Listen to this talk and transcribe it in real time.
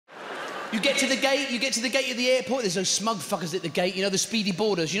You get to the gate of the airport, there's those smug fuckers at the gate, you know, the speedy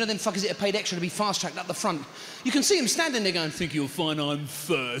boarders, you know them fuckers that are paid extra to be fast-tracked up the front. You can see them standing there going, think you'll find I'm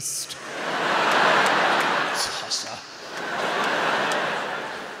first. Tosser.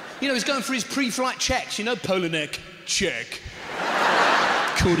 You know, he's going for his pre-flight checks, you know, polo neck, check.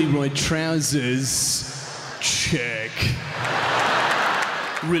 Corduroy trousers, check.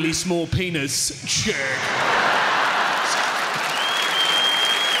 Really small penis, check.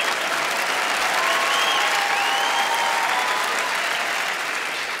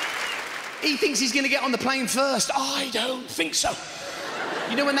 He thinks he's going to get on the plane first. I don't think so.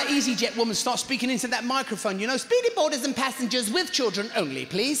 You know when that EasyJet woman starts speaking into that microphone, you know, speedy boarders and passengers with children only,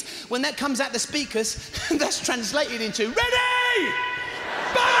 please. When that comes out the speakers, that's translated into, ready!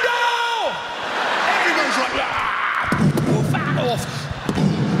 Bundle! Everyone's like, fuck off.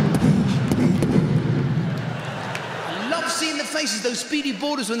 I love seeing the faces of those speedy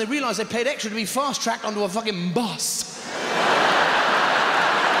boarders when they realise they paid extra to be fast-tracked onto a fucking bus.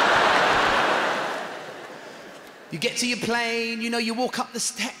 You get to your plane, you know, you walk up the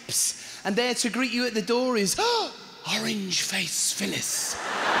steps, and there to greet you at the door is, Orange Face Phyllis.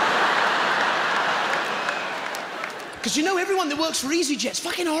 Because you know everyone that works for EasyJet's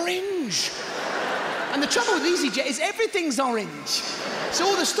fucking orange. And the trouble with EasyJet is everything's orange. So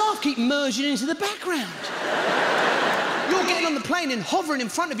all the staff keep merging into the background. You're getting on the plane and hovering in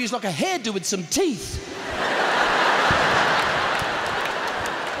front of you is like a hairdo with some teeth.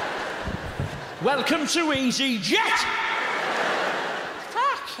 Welcome to EasyJet!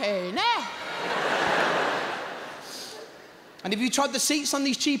 Fucking hell. And have you tried the seats on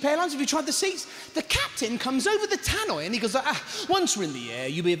these cheap airlines? Have you tried the seats? The captain comes over the tannoy and he goes, once we're in the air,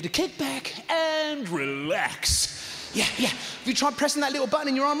 you'll be able to kick back and relax. Yeah. Have you tried pressing that little button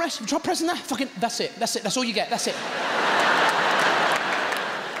in your armrest? Have you tried pressing that? Fucking, that's it. That's all you get. That's it.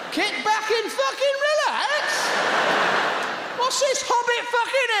 Kick back and fucking relax? What's this, Hobbit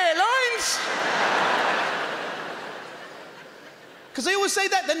fucking Airlines? Because they always say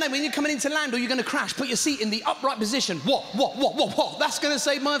that, don't they? When you're coming into land or you're going to crash, put your seat in the upright position. What? That's going to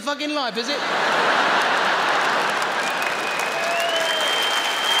save my fucking life, is it?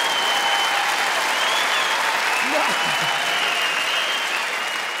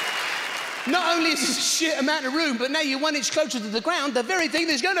 Not only is this a shit amount of room, but now you're 1 inch closer to the ground, the very thing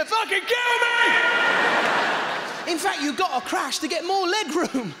that's going to fucking kill me! In fact, you've got to crash to get more leg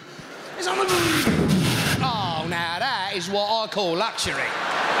room. It's like, oh, now that is what I call luxury.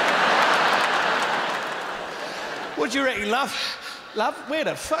 What do you reckon, love? Love, where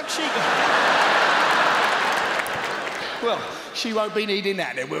the fuck's she gone? Well, she won't be needing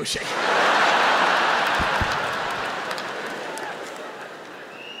that then, will she?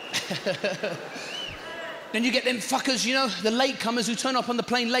 Then you get them fuckers, you know, the latecomers who turn up on the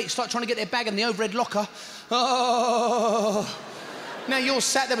plane late, start trying to get their bag in the overhead locker. Oh. Now you're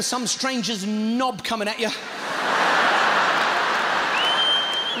sat there with some stranger's knob coming at you.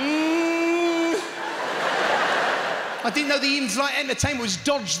 I didn't know the in-flight entertainment was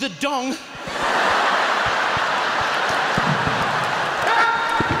dodge the dong.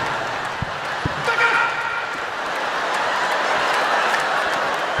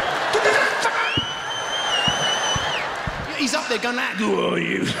 He's up there going, who are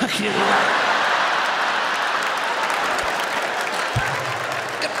you?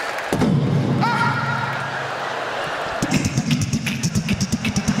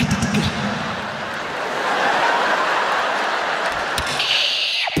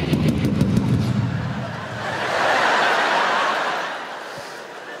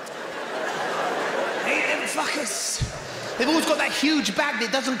 They've always got that huge bag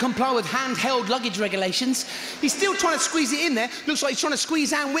that doesn't comply with handheld luggage regulations. He's still trying to squeeze it in there. Looks like he's trying to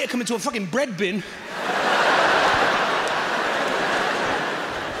squeeze Anne Whitcomb into a fucking bread bin.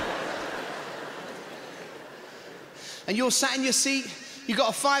 And you're sat in your seat, you've got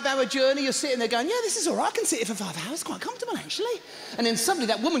a 5-hour journey, you're sitting there going, yeah, this is all right, I can sit here for 5 hours, quite comfortable, actually. And then suddenly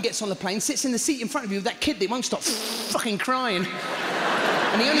that woman gets on the plane, sits in the seat in front of you with that kid that won't stop fucking crying.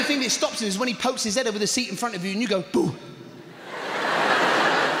 And the only thing that stops him is when he pokes his head over the seat in front of you and you go, boo.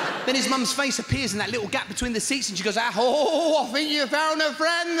 Then his mum's face appears in that little gap between the seats and she goes, oh, I think you found a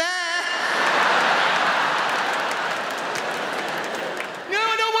friend there. No,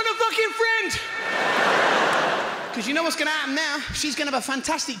 I don't want a fucking friend. Because you know what's going to happen now? She's going to have a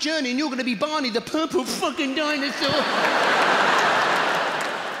fantastic journey and you're going to be Barney, the purple fucking dinosaur.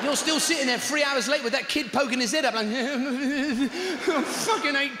 You're still sitting there 3 hours late with that kid poking his head up like, I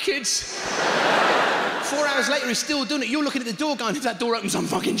fucking hate kids. 4 hours later, he's still doing it. You're looking at the door going, if that door opens, I'm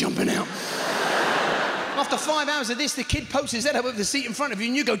fucking jumping out. After 5 hours of this, the kid pokes his head up over the seat in front of you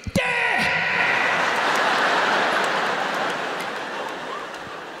and you go, "Dare!"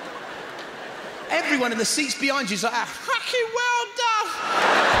 Everyone in the seats behind you is like, "Fucking well done."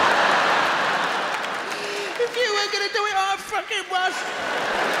 If you were going to do it, I fucking was.